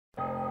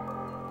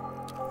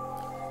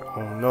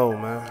Oh no,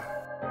 man.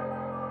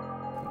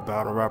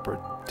 Battle rapper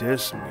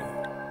diss me.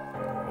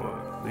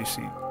 Well, at least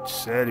he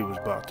said he was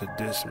about to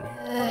diss me.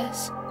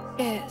 This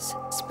is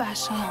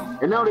special.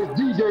 And now this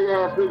DJ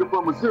ass nigga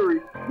from Missouri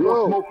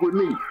won't smoke with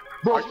me.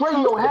 Bro,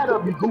 straighten your hat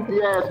up, you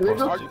goofy ass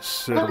nigga.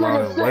 Just sit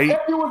around and wait.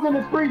 If you was in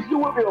the streets, you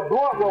would be a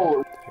blunt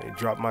roller. Hey,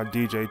 drop my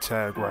DJ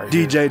tag right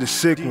DJ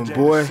DACICK one,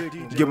 boy.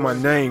 Get my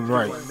name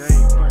right.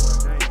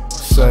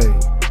 Say,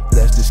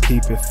 let's just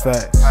keep it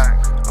facts.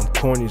 I'm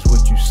corny's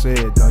what you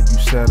said, now you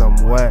said I'm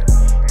whack.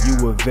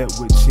 You a vet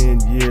with 10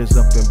 years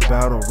up in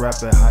battle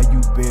rapping. How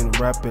you been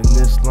rapping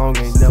this long?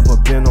 Ain't never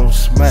been on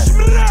smack.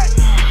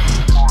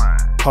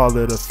 Call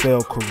it a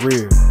failed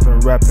career. Been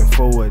rapping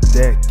for a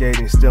decade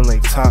and still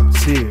ain't top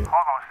tier.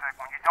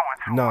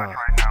 Nah,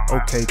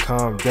 okay,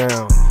 calm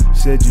down.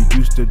 Said you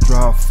used to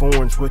drive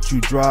foreigns, what you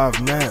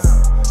drive now?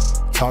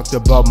 Talked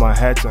about my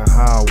hats and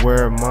how I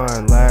wear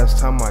mine. Last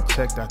time I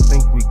checked, I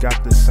think we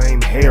got the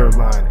same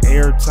hairline.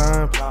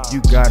 Airtime,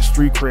 you got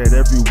street cred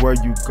everywhere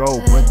you go,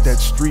 but that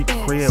street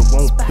cred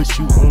won't put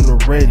you on the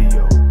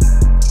radio.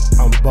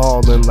 I'm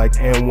ballin' like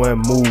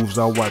N1 moves.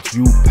 I watch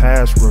you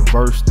pass,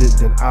 reversed it,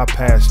 then I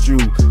passed you.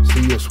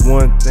 See, it's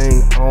one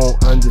thing I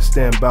don't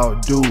understand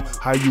about dude.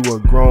 How you a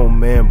grown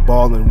man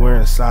ballin'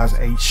 wearing size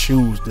 8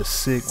 shoes, the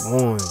sick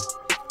one. If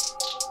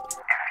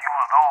you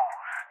are those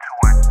to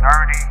a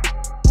dirty,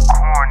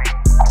 corny,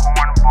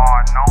 cornball,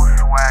 no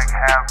swag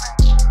having,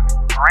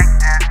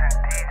 breakdancing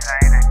DJ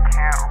that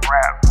can't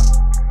rap,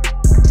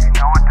 you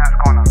know what that's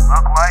gonna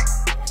look like?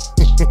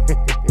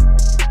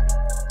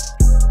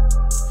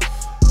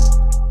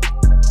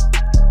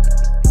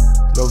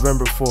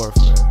 November 4th,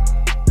 man.